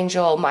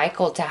Archangel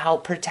Michael to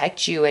help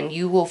protect you, and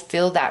you will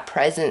feel that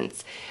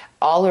presence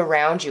all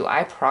around you.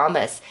 I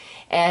promise.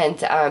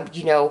 And,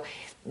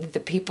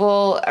 the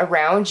people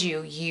around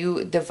you,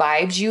 the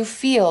vibes you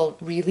feel,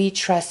 really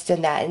trust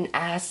in that and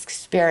ask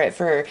spirit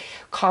for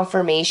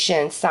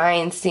confirmation,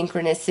 signs,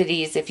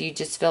 synchronicities. If you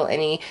just feel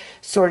any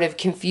sort of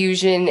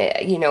confusion,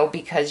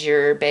 because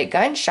you're a bit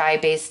gun shy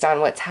based on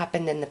what's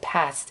happened in the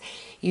past,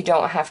 you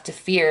don't have to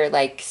fear.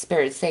 Like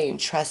Spirit's saying,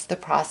 trust the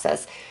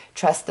process,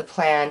 trust the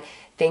plan.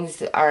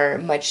 Things are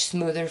much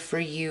smoother for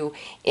you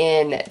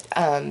in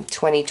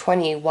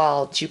 2020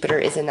 while Jupiter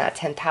is in that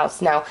 10th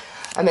house. Now,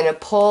 I'm going to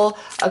pull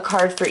a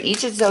card for each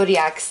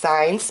zodiac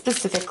sign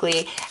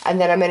specifically, and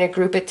then I'm going to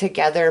group it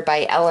together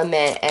by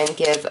element and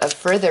give a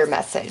further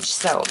message.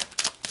 So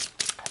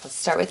let's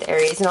start with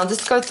Aries, and I'll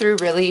just go through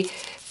really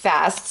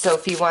fast. So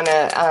if you want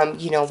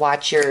to,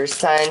 watch your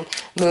sun,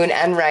 moon,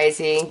 and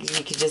rising,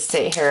 you could just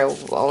sit here.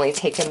 It will only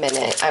take a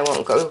minute. I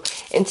won't go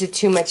into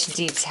too much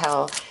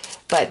detail,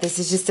 but this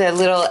is just a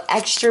little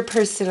extra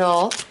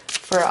personal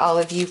for all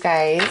of you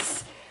guys.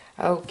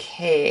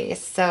 Okay,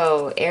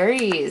 so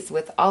Aries,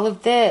 with all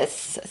of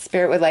this,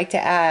 Spirit would like to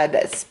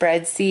add,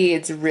 spread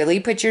seeds, really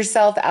put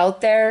yourself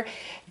out there.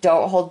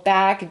 Don't hold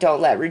back.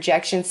 Don't let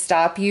rejection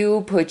stop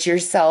you. Put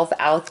yourself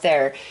out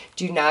there.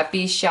 Do not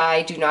be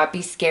shy. Do not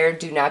be scared.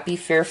 Do not be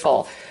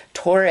fearful.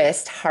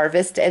 Taurus,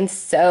 harvest and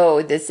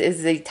sow. This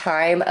is the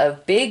time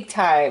of big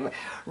time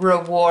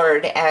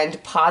reward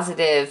and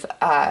positive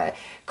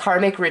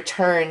karmic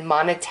return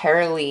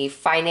monetarily,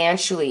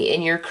 financially,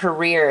 in your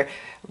career.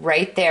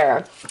 Right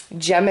there.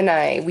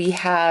 Gemini, we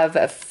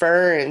have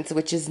ferns,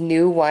 which is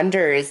new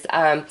wonders.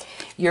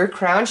 Your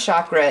crown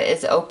chakra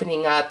is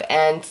opening up,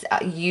 and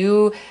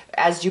you,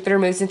 as Jupiter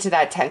moves into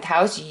that 10th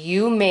house,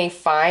 you may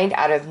find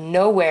out of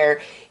nowhere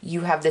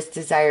you have this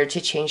desire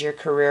to change your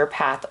career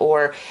path,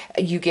 or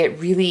you get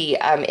really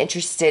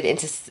interested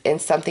in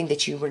something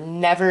that you were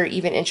never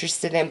even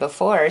interested in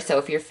before. So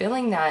if you're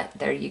feeling that,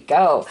 there you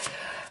go.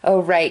 Oh,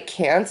 right.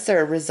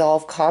 Cancer,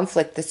 resolve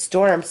conflict, the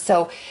storm.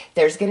 So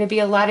there's going to be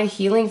a lot of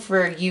healing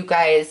for you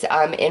guys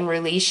in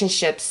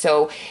relationships.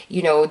 So,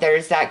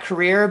 there's that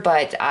career,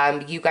 but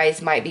you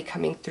guys might be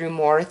coming through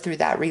more through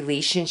that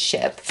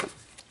relationship.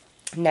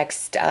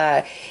 Next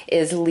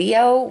is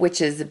Leo,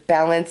 which is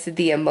balance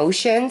the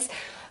emotions.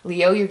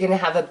 Leo, you're going to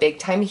have a big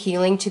time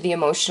healing to the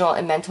emotional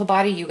and mental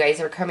body. You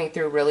guys are coming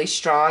through really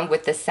strong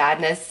with the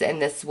sadness,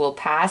 and this will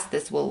pass.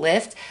 This will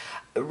lift.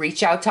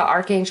 Reach out to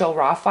Archangel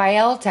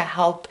Raphael to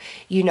help,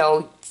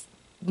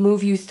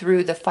 move you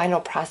through the final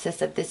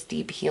process of this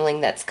deep healing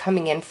that's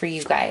coming in for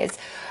you guys.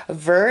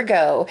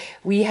 Virgo,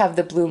 we have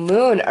the blue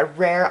moon, a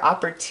rare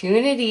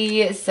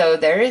opportunity. So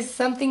there is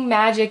something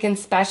magic and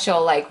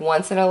special, like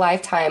once in a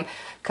lifetime,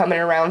 coming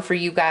around for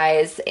you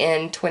guys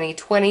in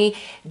 2020.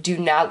 Do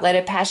not let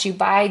it pass you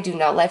by. Do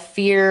not let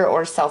fear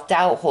or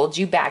self-doubt hold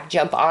you back.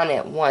 Jump on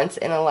it. Once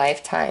in a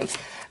lifetime.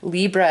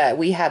 Libra,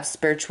 we have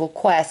spiritual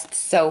quests.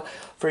 So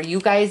for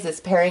you guys, this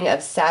pairing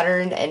of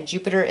Saturn and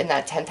Jupiter in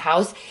that 10th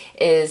house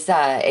is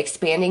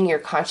expanding your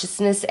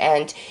consciousness,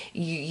 and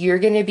you're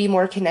going to be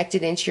more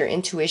connected into your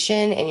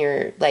intuition and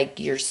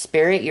your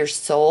spirit, your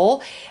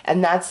soul,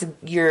 and that's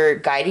your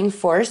guiding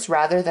force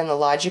rather than the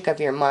logic of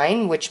your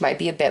mind, which might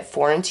be a bit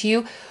foreign to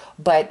you,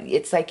 but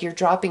it's like you're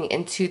dropping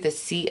into the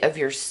seat of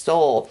your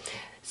soul.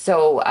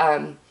 So,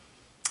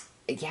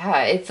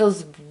 yeah, it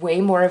feels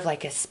way more of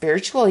like a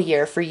spiritual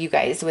year for you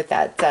guys with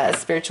that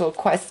spiritual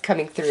quest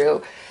coming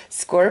through.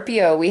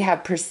 Scorpio, we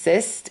have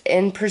persist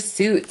in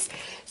pursuits.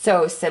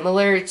 So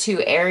similar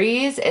to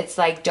Aries, it's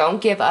like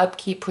don't give up,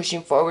 keep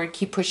pushing forward,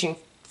 keep pushing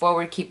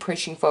forward, keep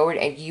pushing forward,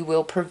 and you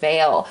will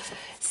prevail.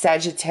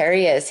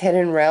 Sagittarius,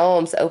 hidden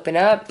realms, open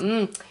up.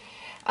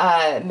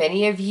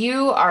 Many of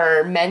you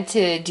are meant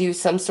to do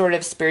some sort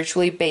of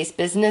spiritually based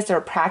business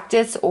or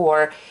practice,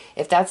 or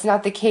if that's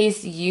not the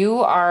case, you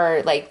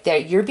are like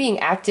that. You're being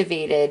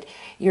activated,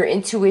 your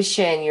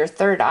intuition, your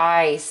third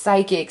eye,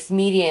 psychics,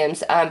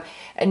 mediums,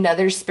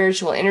 another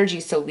spiritual energy.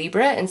 So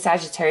Libra and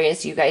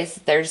Sagittarius, you guys,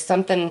 there's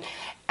something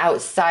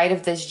outside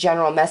of this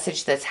general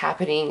message that's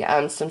happening,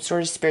 some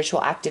sort of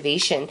spiritual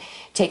activation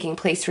taking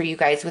place for you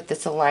guys with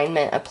this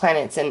alignment of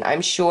planets. And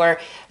I'm sure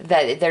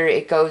that there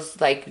it goes,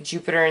 like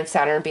Jupiter and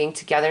Saturn being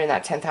together in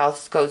that 10th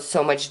house goes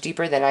so much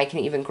deeper than I can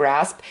even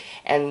grasp.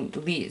 And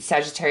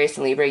Sagittarius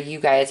and Libra,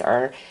 you guys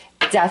are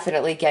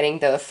definitely getting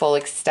the full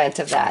extent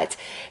of that.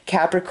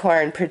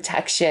 Capricorn,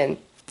 protection.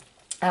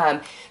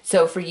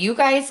 So for you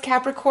guys,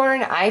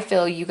 Capricorn, I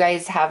feel you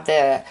guys have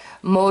the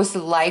most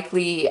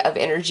likely of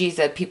energies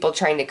of people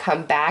trying to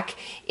come back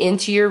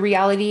into your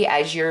reality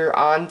as you're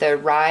on the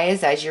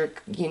rise, as you're,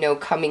 you know,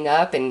 coming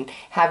up and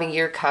having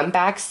your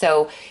comeback.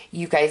 So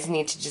you guys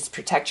need to just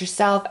protect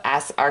yourself.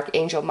 Ask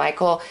Archangel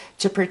Michael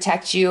to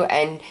protect you,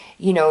 and,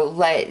 you know,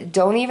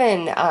 don't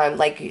even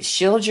like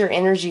shield your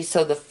energy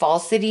so the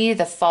false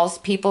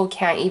people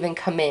can't even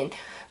come in.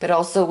 But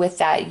also with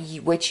that,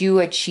 what you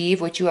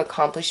achieve, what you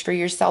accomplish for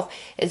yourself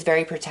is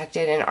very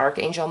protected. And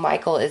Archangel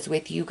Michael is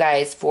with you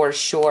guys for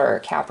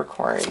sure,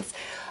 Capricorns.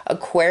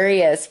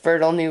 Aquarius,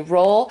 fertile new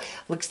role.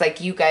 Looks like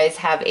you guys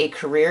have a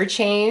career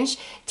change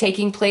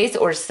taking place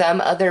or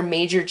some other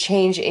major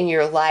change in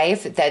your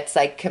life that's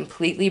like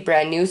completely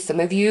brand new. Some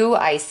of you,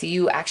 I see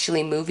you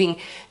actually moving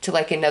to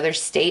like another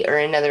state or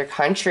another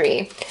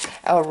country.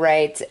 All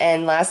right.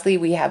 And lastly,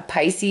 we have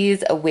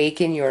Pisces,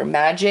 awaken your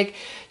magic.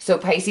 So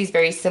Pisces,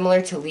 very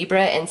similar to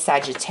Libra and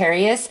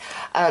Sagittarius.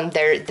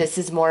 This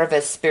is more of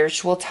a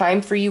spiritual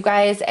time for you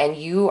guys, and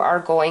you are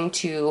going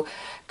to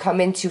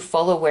come into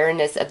full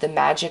awareness of the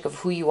magic of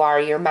who you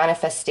are. Your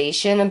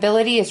manifestation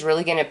ability is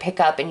really going to pick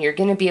up, and you're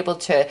going to be able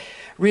to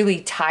really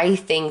tie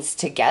things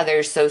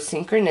together. So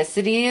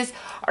synchronicities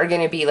are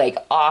going to be like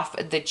off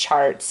the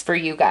charts for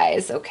you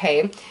guys,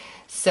 okay?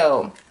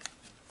 So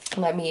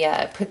let me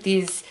put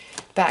these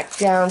back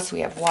down. So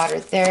we have water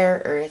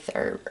there, earth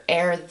or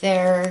air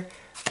there,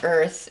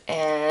 earth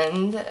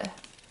and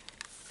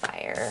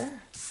fire.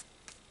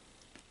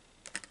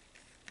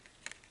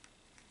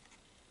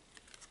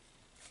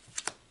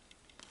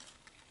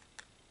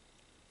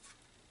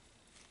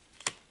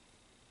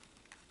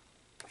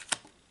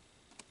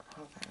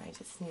 Hold on, I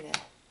just need to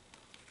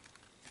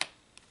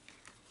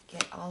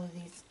get all of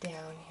these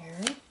down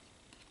here.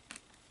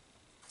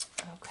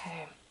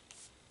 Okay.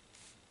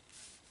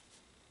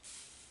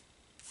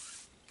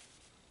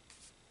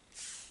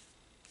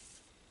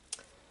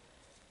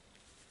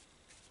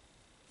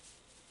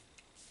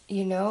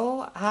 You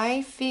know,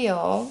 I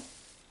feel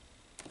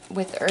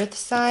with earth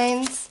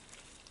signs,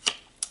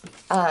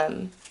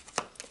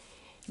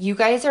 you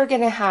guys are going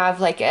to have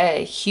like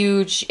a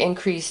huge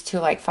increase to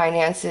like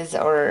finances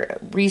or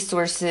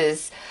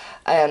resources.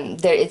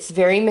 It's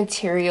very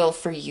material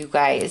for you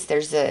guys.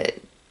 There's a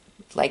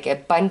like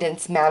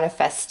abundance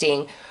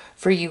manifesting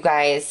for you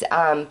guys.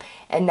 And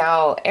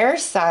now air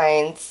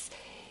signs,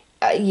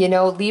 you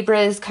know,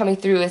 Libra is coming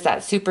through as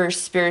that super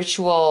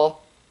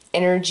spiritual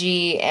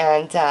energy,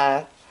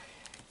 and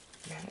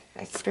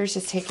Spirit's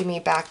just taking me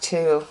back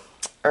to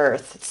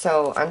Earth.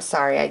 So I'm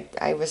sorry,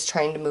 I was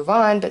trying to move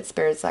on, but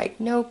Spirit's like,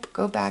 nope,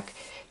 go back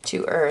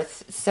to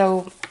Earth.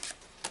 So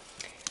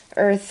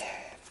Earth,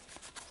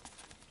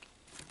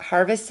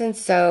 harvest and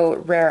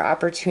sow, rare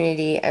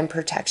opportunity and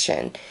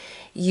protection.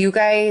 You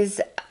guys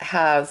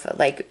have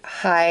like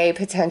high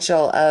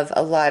potential of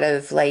a lot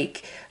of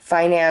like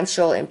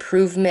financial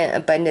improvement,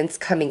 abundance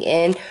coming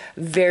in,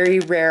 very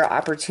rare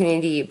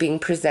opportunity being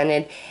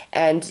presented,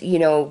 and, you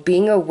know,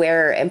 being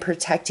aware and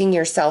protecting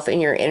yourself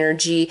and your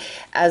energy,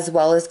 as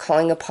well as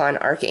calling upon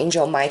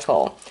Archangel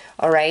Michael.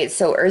 All right.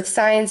 So earth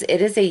signs, it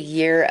is a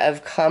year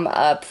of come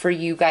up for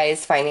you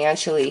guys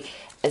financially,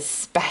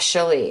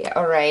 especially.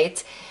 All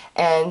right.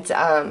 And,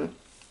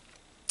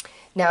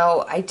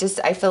 now, I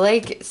feel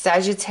like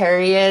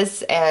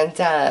Sagittarius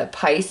and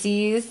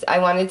Pisces, I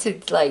wanted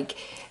to like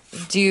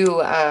do,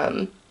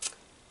 let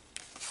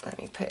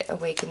me put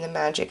awaken the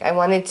magic. I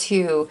wanted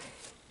to,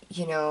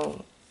 you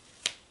know,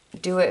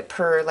 do it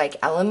per like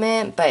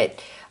element, but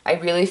I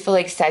really feel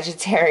like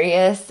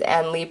Sagittarius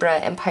and Libra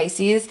and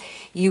Pisces,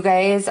 you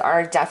guys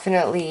are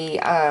definitely,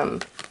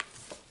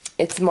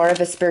 it's more of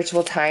a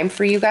spiritual time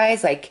for you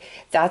guys. Like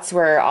that's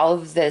where all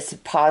of this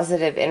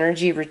positive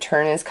energy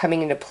return is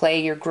coming into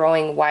play. You're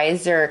growing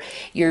wiser.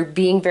 You're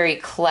being very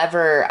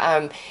clever.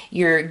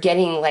 You're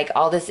getting like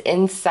all this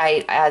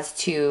insight as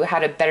to how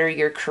to better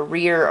your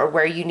career or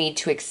where you need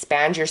to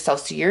expand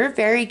yourself. So you're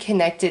very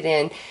connected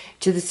in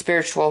to the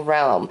spiritual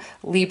realm.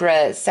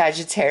 Libra,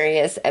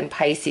 Sagittarius, and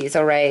Pisces.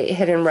 All right.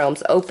 Hidden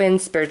realms open,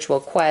 spiritual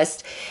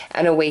quest,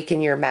 and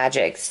awaken your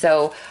magic.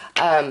 So,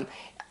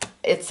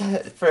 it's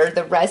for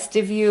the rest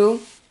of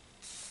you.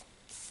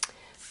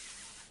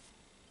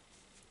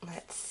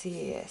 Let's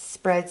see,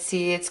 spread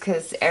seeds,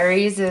 because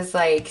Aries is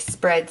like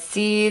spread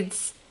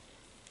seeds.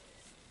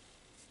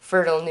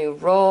 Fertile new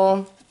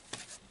role.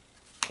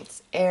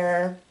 It's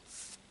air.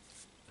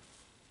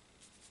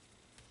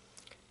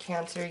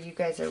 Cancer, you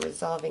guys are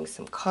resolving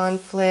some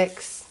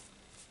conflicts.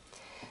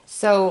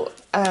 So,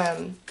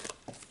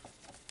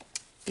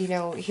 you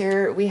know,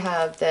 here we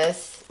have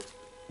this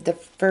the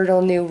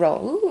fertile new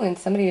role. Ooh, and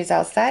somebody was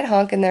outside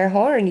honking their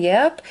horn.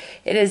 Yep,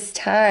 it is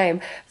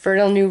time.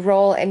 Fertile new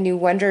role and new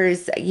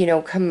wonders, you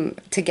know, come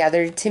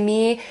together to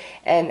me.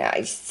 And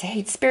I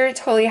say Spirit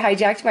totally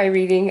hijacked my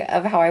reading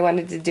of how I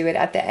wanted to do it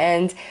at the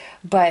end.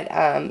 But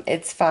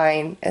it's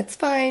fine. It's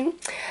fine.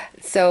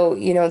 So,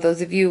 you know,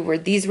 those of you where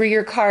these were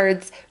your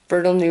cards,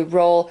 fertile new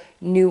role,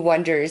 new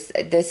wonders.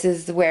 This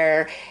is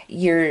where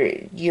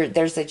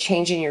there's a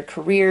change in your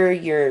career.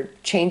 You're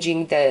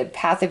changing the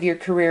path of your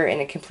career in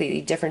a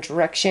completely different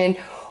direction,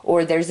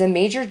 or there's a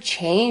major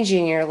change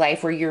in your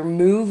life where you're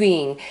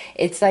moving.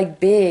 It's like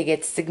big,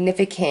 it's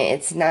significant,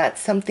 it's not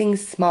something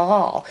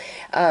small.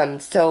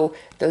 So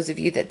those of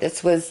you that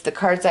this was the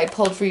cards I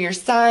pulled for your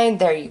sign,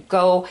 there you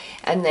go.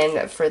 And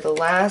then for the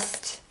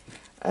last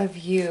of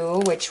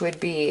you, which would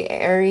be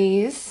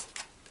Aries,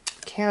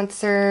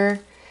 Cancer,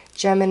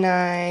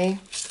 Gemini,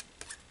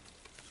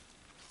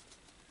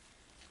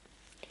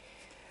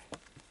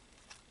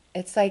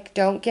 it's like,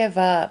 don't give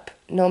up.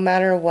 No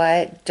matter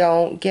what,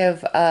 don't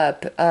give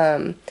up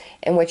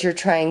in what you're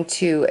trying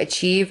to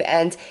achieve.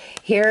 And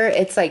here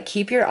it's like,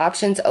 keep your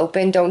options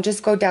open. Don't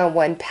just go down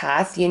one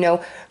path, you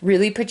know,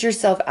 really put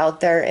yourself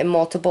out there in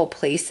multiple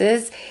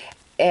places.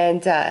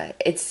 And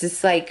it's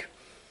just like,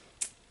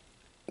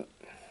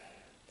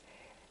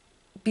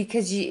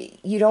 because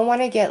you don't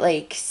want to get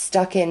like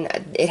stuck in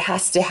it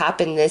has to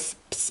happen this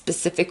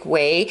specific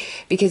way,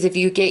 because if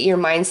you get your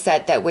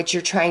mindset that what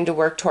you're trying to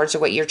work towards or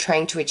what you're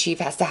trying to achieve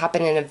has to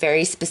happen in a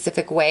very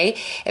specific way,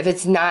 if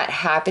it's not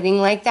happening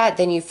like that,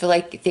 then you feel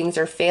like things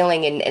are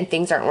failing and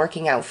things aren't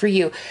working out for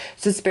you.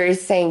 So Spirit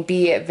is saying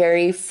be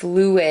very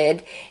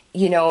fluid,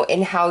 you know,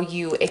 in how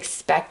you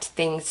expect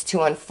things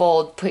to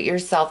unfold. Put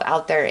yourself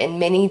out there in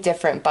many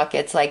different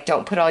buckets. Like,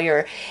 don't put all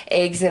your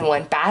eggs in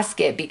one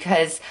basket,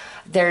 because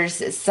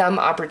there's some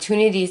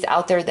opportunities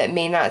out there that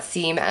may not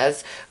seem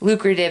as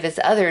lucrative as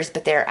others,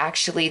 but they're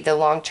actually, the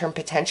long-term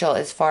potential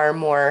is far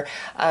more,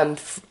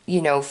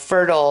 you know,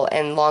 fertile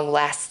and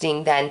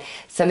long-lasting than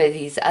some of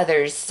these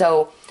others.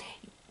 So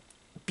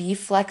be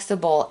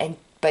flexible,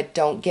 but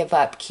don't give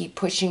up. Keep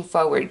pushing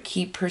forward.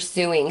 Keep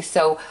pursuing.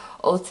 So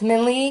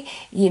ultimately,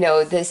 you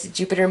know, this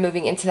Jupiter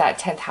moving into that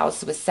 10th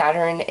house with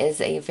Saturn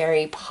is a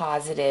very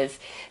positive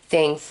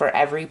thing for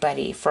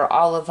everybody, for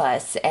all of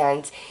us.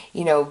 And,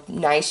 you know,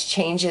 nice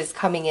changes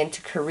coming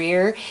into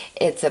career.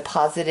 It's a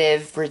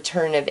positive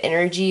return of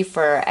energy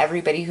for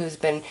everybody who's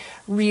been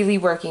really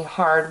working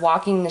hard,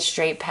 walking the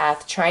straight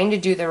path, trying to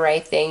do the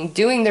right thing,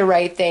 doing the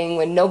right thing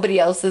when nobody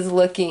else is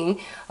looking.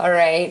 All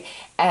right.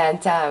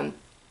 And,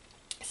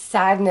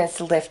 sadness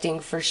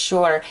lifting for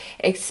sure,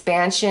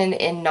 expansion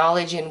in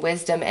knowledge and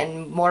wisdom,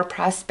 and more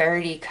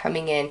prosperity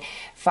coming in.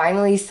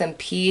 Finally, some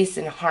peace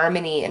and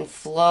harmony and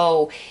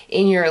flow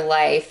in your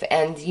life,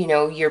 and you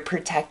know, you're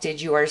protected,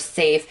 you are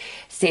safe.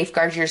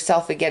 Safeguard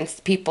yourself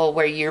against people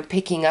where you're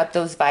picking up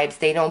those vibes.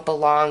 They don't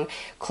belong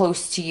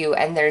close to you,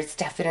 and there's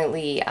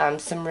definitely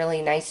some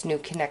really nice new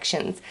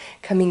connections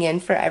coming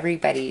in for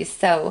everybody.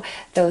 So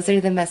those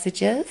are the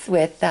messages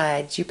with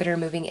Jupiter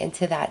moving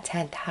into that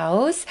 10th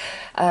house,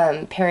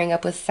 pairing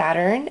up with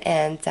Saturn,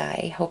 and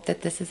I hope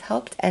that this has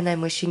helped, and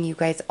I'm wishing you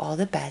guys all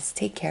the best.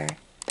 Take care.